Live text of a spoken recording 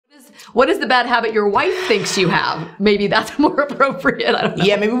What is the bad habit your wife thinks you have? Maybe that's more appropriate. I don't know.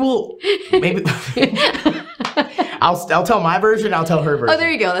 Yeah, maybe I'll tell my version, I'll tell her version. Oh,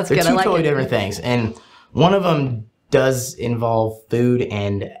 there you go. That's They're good. two I like totally it. different things. And one of them does involve food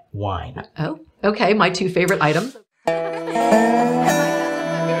and wine. Oh, okay. My two favorite items.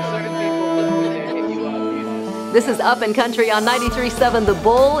 This is Up and Country on 93.7 The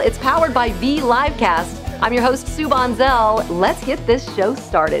Bull. It's powered by V Livecast. I'm your host, Sue Bonzel. Let's get this show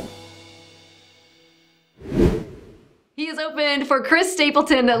started. He is opened for Chris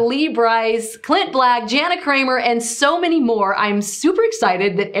Stapleton, Lee Brice, Clink Black, Jana Kramer, and so many more. I'm super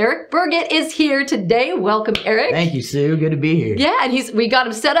excited that Eric Burgett is here today. Welcome, Eric. Thank you, Sue. Good to be here. Yeah, and we got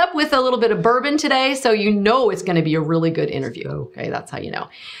him set up with a little bit of bourbon today, so you know it's going to be a really good interview. Okay, that's how you know.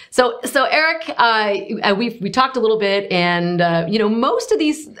 So Eric, we talked a little bit, and you know, most of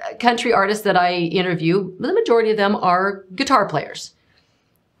these country artists that I interview, the majority of them are guitar players.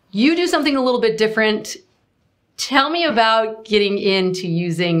 You do something a little bit different. Tell me about getting into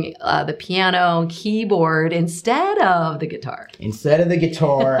using the piano keyboard instead of the guitar. Instead of the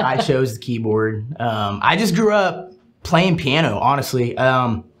guitar, I chose the keyboard. I just grew up playing piano, honestly.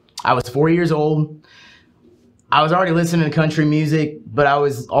 I was 4 years old. I was already listening to country music, but I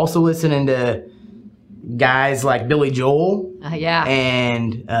was also listening to guys like Billy Joel. Yeah.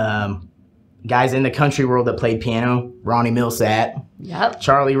 And guys in the country world that played piano. Ronnie Millsap. Yep.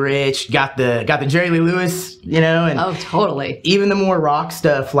 Charlie Rich. Got the Jerry Lee Lewis, you know. And oh, totally. even the more rock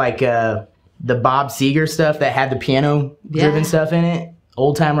stuff like the Bob Seger stuff that had the piano driven stuff in it.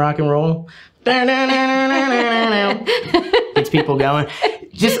 Old time rock and roll. Gets people going.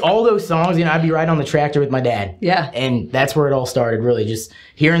 Just all those songs, you know, I'd be riding on the tractor with my dad. Yeah. And that's where it all started, really. Just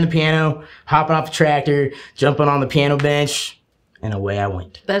hearing the piano, hopping off the tractor, jumping on the piano bench, and away I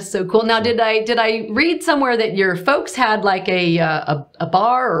went. That's so cool. Now, did I read somewhere that your folks had like a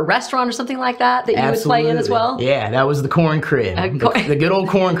bar or a restaurant or something like that you would play in as well? Yeah, that was the Korn Krib. The good old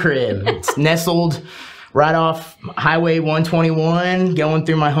Korn Krib. It's nestled right off Highway 121, going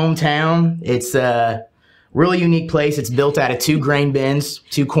through my hometown. It's a really unique place. It's built out of 2 grain bins,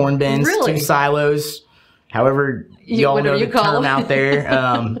 2 corn bins, really? 2 silos. However, y'all know the term out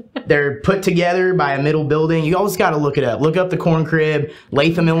there. They're put together by a middle building. You always got to look it up. Look up the Korn Krib,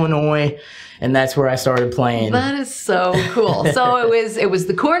 Latham, Illinois, and that's where I started playing. That is so cool. So it was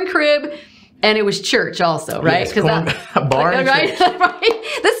the Korn Krib, and it was church also, right? Yes, a bar and right? Right.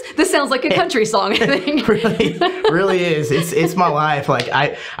 This sounds like a country song, I think. really is. It's my life. Like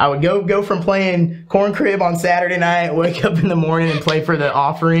I would go from playing Korn Krib on Saturday night, wake up in the morning and play for the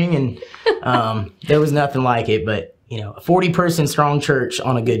offering, and there was nothing like it. But you know, a 40-person strong church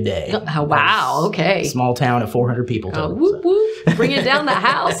on a good day. Oh, wow. Okay. Small town of 400 people total. Whoop, whoop. Bring it down the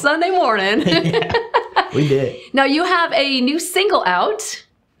house Sunday morning. Yeah, we did. Now you have a new single out.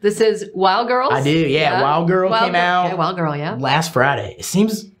 This is Wild Girls. I do. Yeah. Wild Girl came out. Yeah, Wild Girl. Yeah. Last Friday. It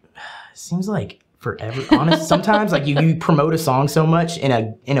seems like forever. Honest. Sometimes like you promote a song so much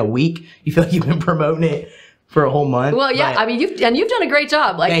in a week, you feel like you've been promoting it for a whole month. Well, yeah, I mean, you've done a great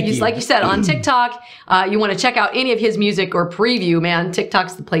job. Like you said, on TikTok, you want to check out any of his music or preview, man,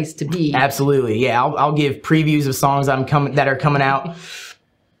 TikTok's the place to be. Absolutely. Yeah, I'll give previews of songs that are coming out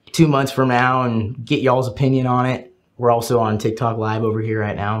 2 months from now and get y'all's opinion on it. We're also on TikTok Live over here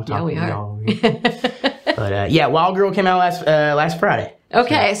right now. Yeah, we are. But yeah, Wild Girl came out last Friday.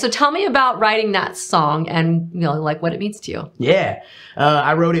 Okay, so tell me about writing that song and, you know, like what it means to you. Yeah,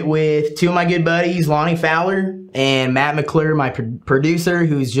 I wrote it with 2 of my good buddies, Lonnie Fowler and Matt McClure, my producer,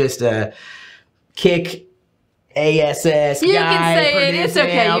 who's just a kick ass guy. You can say it. It's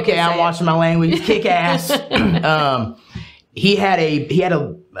okay. Okay, I'm watching my language. Kick ass. He had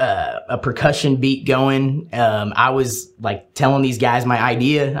a percussion beat going. I was like telling these guys my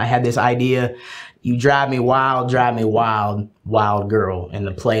idea. I had this idea. You drive me wild, wild girl. And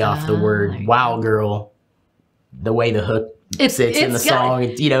the play off the word wild girl, the way the hook sits in the song.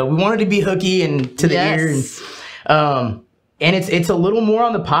 You know, we wanted to be hooky and to the ear. And it's a little more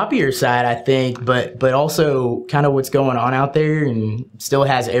on the poppier side, I think, but also kind of what's going on out there, and still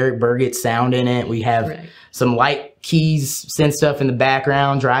has Eric Burgett sound in it. We have some light keys, synth stuff in the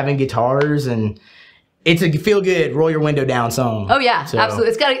background, driving guitars, and it's a feel good, roll your window down song. Oh yeah, absolutely.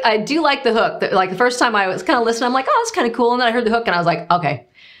 It's got. I do like the hook. Like the first time I was kind of listening, I'm like, oh, that's kind of cool, and then I heard the hook, and I was like, okay.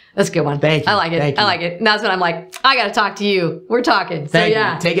 That's a good one. Thank you. I like it. I like it. And that's when I'm like, I got to talk to you. We're talking. Thank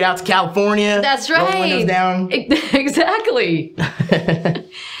you. Take it out to California. That's right. Roll windows down. Exactly.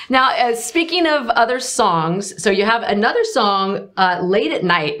 Now, speaking of other songs, so you have another song, Late at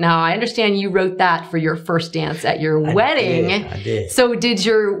Night. Now, I understand you wrote that for your first dance at your wedding. I did. So did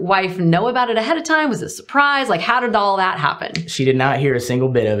your wife know about it ahead of time? Was it a surprise? Like, how did all that happen? She did not hear a single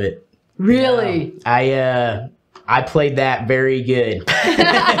bit of it. Really? I played that very good.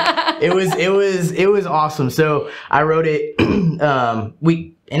 It was awesome. So I wrote it.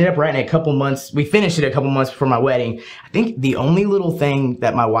 We ended up writing it a couple months. We finished it a couple months before my wedding. I think the only little thing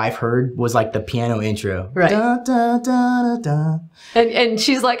that my wife heard was like the piano intro. Right. Da, da, da, da, da. And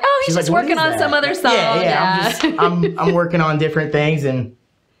she's like, oh, he's just like, working on some other song. Yeah. I'm working on different things. And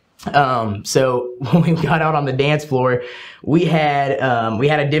so when we got out on the dance floor, we had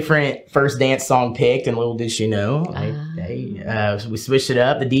a different first dance song picked, and little did she know, so we switched it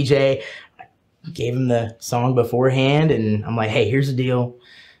up. The DJ gave him the song beforehand, and I'm like, hey, here's the deal.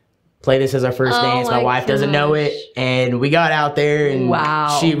 Play this as our first dance. My wife doesn't know it. And we got out there, and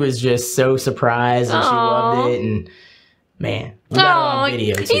she was just so surprised, and she loved it. And man, we got it on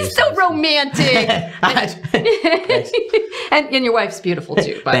video too. He's so romantic. and your wife's beautiful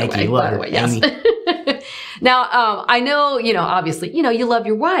too, by the way. Thank you. Love her. Yes. Now, I know, obviously, you love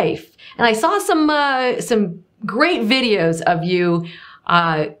your wife. And I saw some great videos of you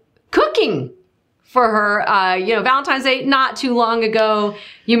cooking for her. Valentine's Day, not too long ago,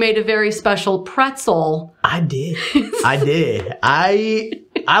 you made a very special pretzel. I did. I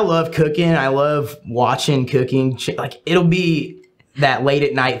love cooking. I love watching cooking. Like, it'll be that late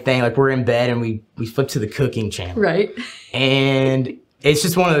at night thing. Like, we're in bed and we flip to the cooking channel. Right. And it's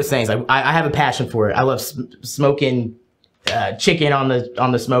just one of those things. Like, I have a passion for it. I love smoking chicken on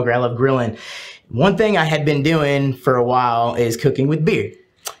the smoker. I love grilling. One thing I had been doing for a while is cooking with beer.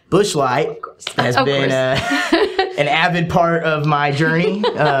 Busch Light has been an avid part of my journey.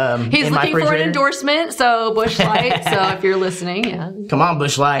 He's looking for an endorsement, so Busch Light. So if you're listening, yeah. Come on,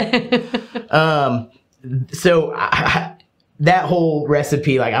 Busch Light. So that whole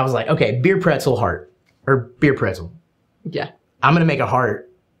recipe, like, I was like, okay, beer pretzel heart, or beer pretzel. Yeah. I'm going to make a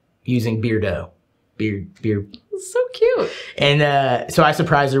heart using beer dough. Beer. So cute. And so I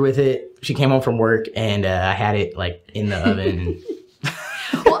surprised her with it. She came home from work, and I had it like in the oven.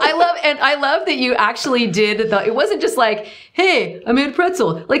 Well, I love that you actually did it wasn't just like, hey, I made a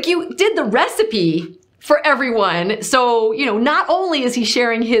pretzel. Like, you did the recipe for everyone. So, not only is he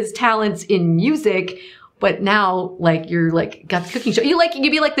sharing his talents in music, but now, like, you're like got the cooking show.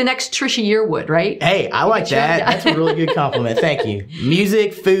 You'd be like the next Trisha Yearwood, right? Hey, I like that. That's a really good compliment. Thank you.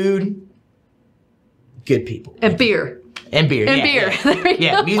 Music, food, good people. And beer. And beer. And beer.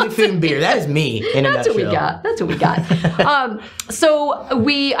 Yeah, music, food, and beer. That is me in a nutshell. That's what we got. So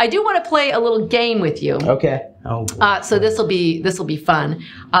I do want to play a little game with you. Okay. Oh. So this will be fun.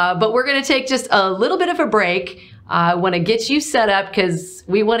 But we're gonna take just a little bit of a break. I want to get you set up because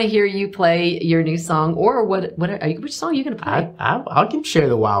we want to hear you play your new song, or which song are you going to play? I can share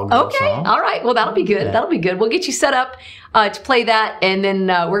the Wild Girl song. All right. Well, that'll be good. Yeah. That'll be good. We'll get you set up to play that, and then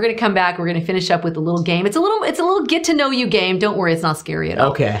we're going to come back. We're going to finish up with a little game. It's a little get to know you game. Don't worry, it's not scary at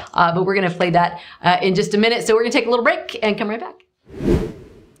all. Okay. But we're going to play that in just a minute. So we're going to take a little break and come right back.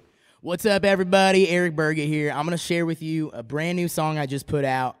 What's up, everybody? Eric Burgett here. I'm going to share with you a brand new song I just put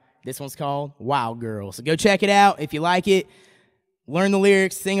out. This one's called Wild Girl. So go check it out. If you like it, learn the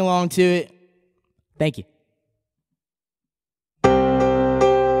lyrics, sing along to it. Thank you.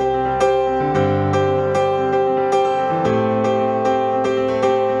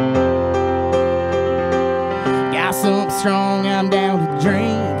 Got something strong, I'm down to drink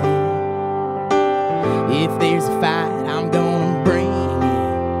it. If there's a fight, I'm gonna bring it.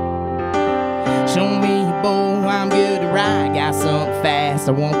 Show me your bow, I'm good to ride. Got something fast,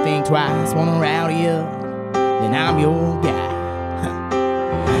 I won't think twice. Wanna rowdy you up, then I'm your guy.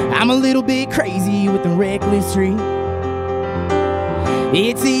 I'm a little bit crazy with the reckless streak.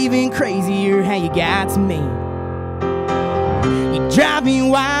 It's even crazier how you got to me. You drive me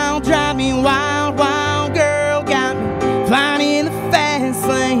wild, wild girl. Got me flying in the fast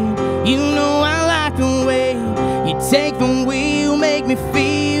lane. You know I like the way you take the wheel, make me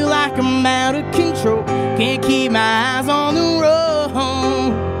feel like I'm out of control. Can't keep my eyes on the road.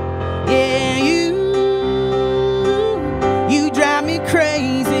 Yeah, you drive me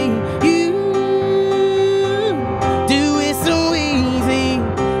crazy. You do it so easy.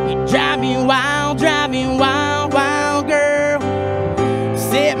 You drive me wild, wild girl.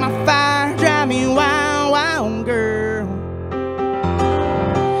 Set my fire, drive me wild, wild girl.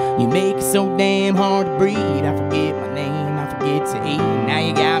 You make it so damn hard to breathe. I forget my name, I forget to eat. Now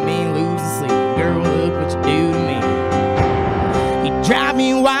you got me losing sleep. Girl, look what you do to me. You drive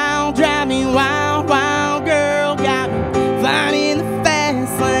me wild, wild girl. Got me flying in the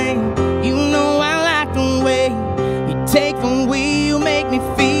fast lane. You know I like the way you take the wheel, make me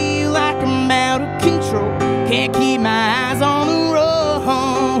feel like I'm out of control. Can't keep my eyes on the road.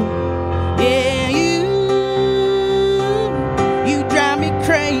 Yeah, you drive me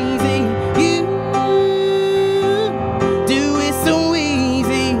crazy.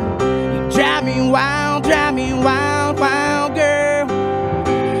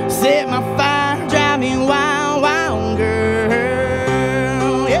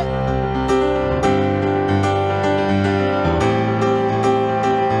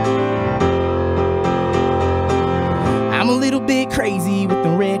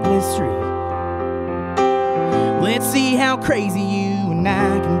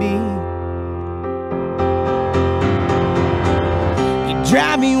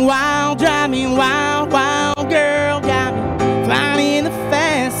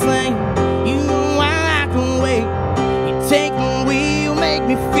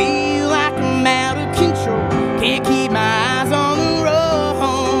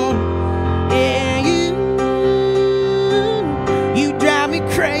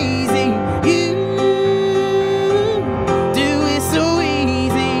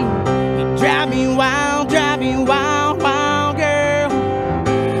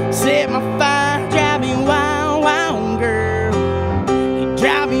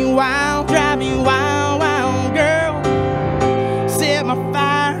 my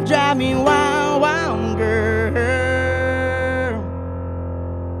fire, drive me wild, wild, girl.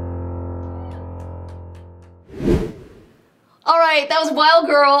 All right, that was Wild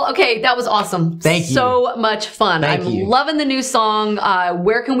Girl. Okay, that was awesome. Thank you. So much fun. Thank you. Loving the new song.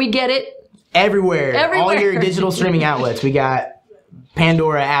 Where can we get it? Everywhere. Everywhere. All your digital streaming outlets. We got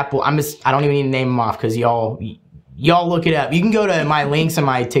Pandora, Apple. I don't even need to name them off because y'all look it up. You can go to my links on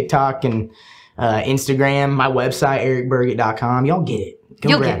my TikTok and Instagram, my website, ericburgett.com. Y'all get it.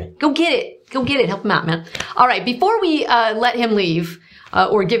 Go grab it. Go get it. Go get it. Help him out, man. All right, before we let him leave,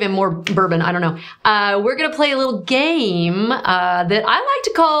 or give him more bourbon, I don't know, we're going to play a little game that I like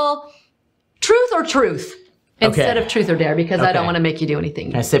to call Truth or Truth instead of Truth or Dare, because I don't want to make you do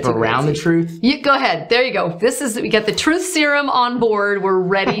anything. Can I sip around the truth? You, go ahead. There you go. We got the truth serum on board. We're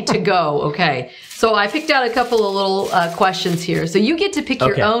ready to go. Okay. So I picked out a couple of little questions here. So you get to pick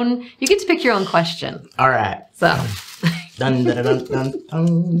your own. You get to pick your own question. All right. So. Dun, dun, dun, dun,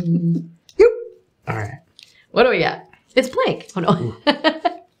 dun. All right. What do we got? It's blank. Oh no.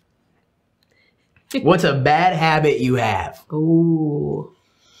 What's a bad habit you have? Ooh.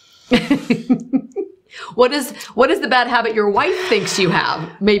 What is the bad habit your wife thinks you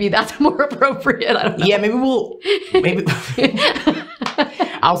have? Maybe that's more appropriate. I don't know. Yeah, maybe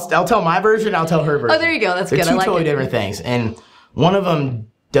I'll tell my version, I'll tell her version. Oh, there you go. That's They're good. two I like totally it. different things. And one of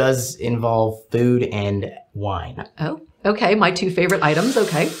them does involve food and wine. Oh, okay. My two favorite items.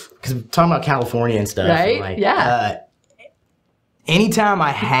 Okay. Because we're talking about California and stuff. Right? And like, Yeah. Anytime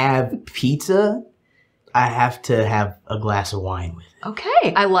I have pizza, I have to have a glass of wine with it.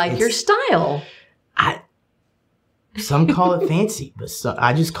 Okay. I like your style. Some call it fancy, but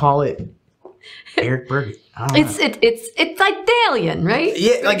I just call it Eric Burgett. I don't know. It's Italian, right?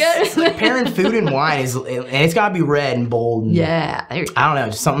 Yeah, like pairing food and wine and it's got to be red and bold. And, Yeah. There you go. I don't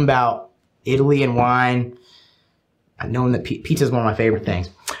know, just something about Italy and wine. Knowing that pizza is one of my favorite things.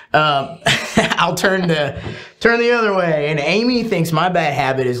 I'll turn the other way, and Amy thinks my bad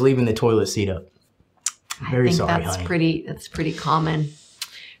habit is leaving the toilet seat up. Very sorry, that's honey. That's pretty common.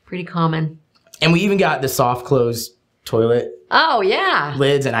 Pretty common. And we even got the soft close toilet Oh yeah.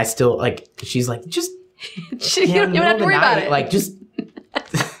 lids, and I still she's like, just You don't even have to worry about it. like just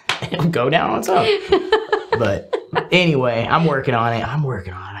go down on top. But anyway, I'm working on it.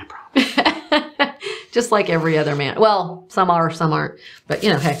 I promise. Just like every other man. Well, some are, some aren't. But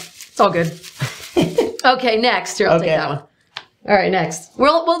you know, hey, it's all good. Okay, next. Here, I'll take that one. All right, next.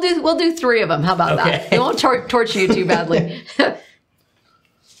 We'll do three of them. How about that? We won't torture you too badly.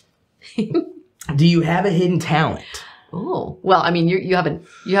 Do you have a hidden talent? Oh, well, I mean, you have a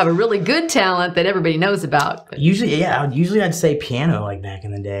really good talent that everybody knows about. But. Usually I'd say piano, like back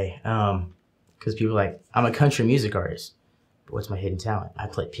in the day, because people are like, I'm a country music artist. But what's my hidden talent? I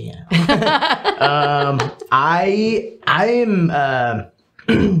play piano. I am.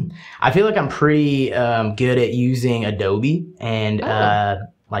 I feel like I'm pretty good at using Adobe and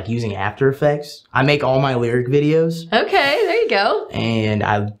like using After Effects. I make all my lyric videos. Okay, there you go. And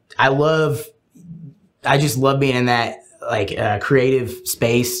I just love being in that like creative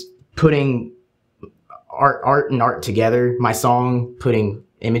space, putting art and art together. My song, putting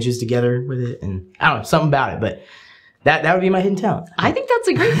images together with it, and I don't know, something about it. But that would be my hidden talent. I think that's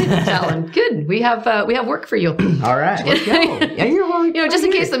a great hidden talent. Good. We have work for you. All right, let's go. Yeah, you're right. You know, just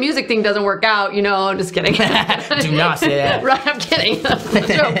in case the music thing doesn't work out. You know, I'm just kidding. Do not say that. Right, I'm kidding.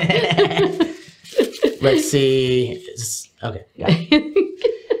 Joke. Let's see. Okay. Yeah.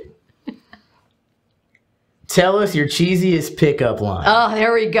 Tell us your cheesiest pickup line. Oh,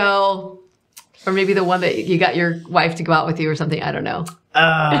 there we go. Or maybe the one that you got your wife to go out with you or something. I don't know.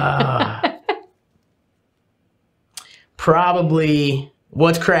 Probably,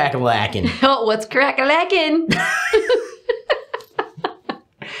 what's crack-a-lackin'? Oh, what's crack-a-lackin'?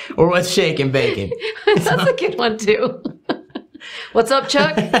 Or what's shakin' bacon? That's a good one, too. What's up,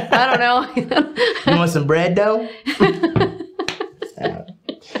 Chuck? I don't know. You want some bread dough?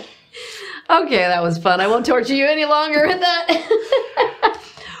 Okay, that was fun. I won't torture you any longer with that.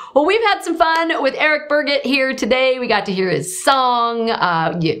 Well, we've had some fun with Eric Burgett here today. We got to hear his song.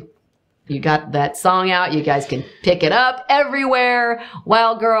 You got that song out. You guys can pick it up everywhere.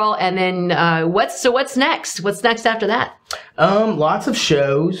 Wild Girl. And then what's next? What's next after that? Lots of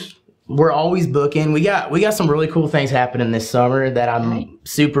shows. We're always booking. We got some really cool things happening this summer that I'm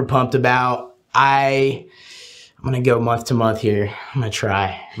super pumped about. I'm gonna go month to month here. I'm gonna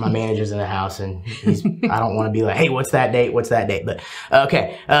try. My manager's in the house, and I don't want to be like, hey, what's that date? What's that date? But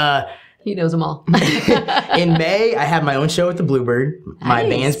okay. He knows them all. In May, I have my own show at the Bluebird. My Nice.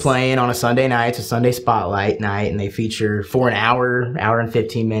 band's playing on a Sunday night. It's a Sunday spotlight night, and they feature for an hour and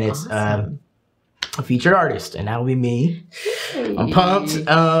 15 minutes. Awesome. a featured artist, and that'll be me. I'm pumped.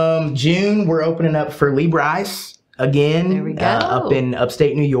 June, we're opening up for Brice again. There we go. Up in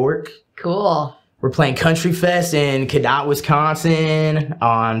upstate New York. Cool. We're playing Country Fest in Cadott, Wisconsin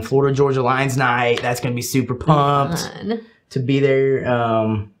on Florida Georgia Lines Night. That's going to be super pumped to be there.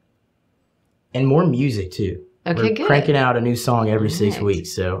 And more music too. Okay, We're good. cranking out a new song every 6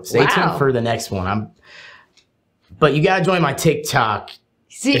 weeks. So stay tuned for the next one. But you got to join my TikTok.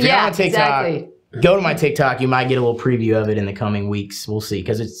 See, if you're on TikTok, exactly. Go to my TikTok. You might get a little preview of it in the coming weeks. We'll see.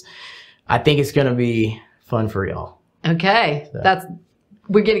 Because I think it's going to be fun for y'all. Okay. So.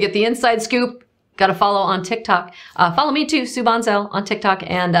 We're going to get the inside scoop. Got to follow on TikTok. Follow me too, Sue Bonzel on TikTok,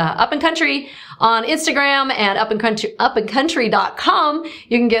 and Up and Country on Instagram, and upandcountry.com.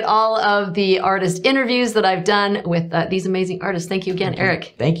 You can get all of the artist interviews that I've done with these amazing artists. Thank you again,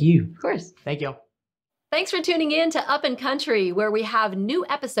 Eric. Thank you. Of course. Thank you. Thanks for tuning in to Up and Country, where we have new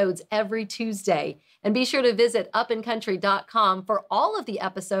episodes every Tuesday. And be sure to visit upandcountry.com for all of the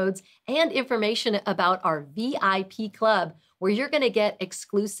episodes and information about our VIP club, where you're going to get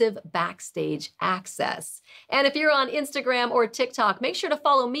exclusive backstage access. And if you're on Instagram or TikTok, make sure to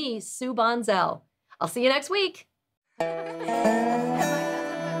follow me, Sue Bonzel. I'll see you next week.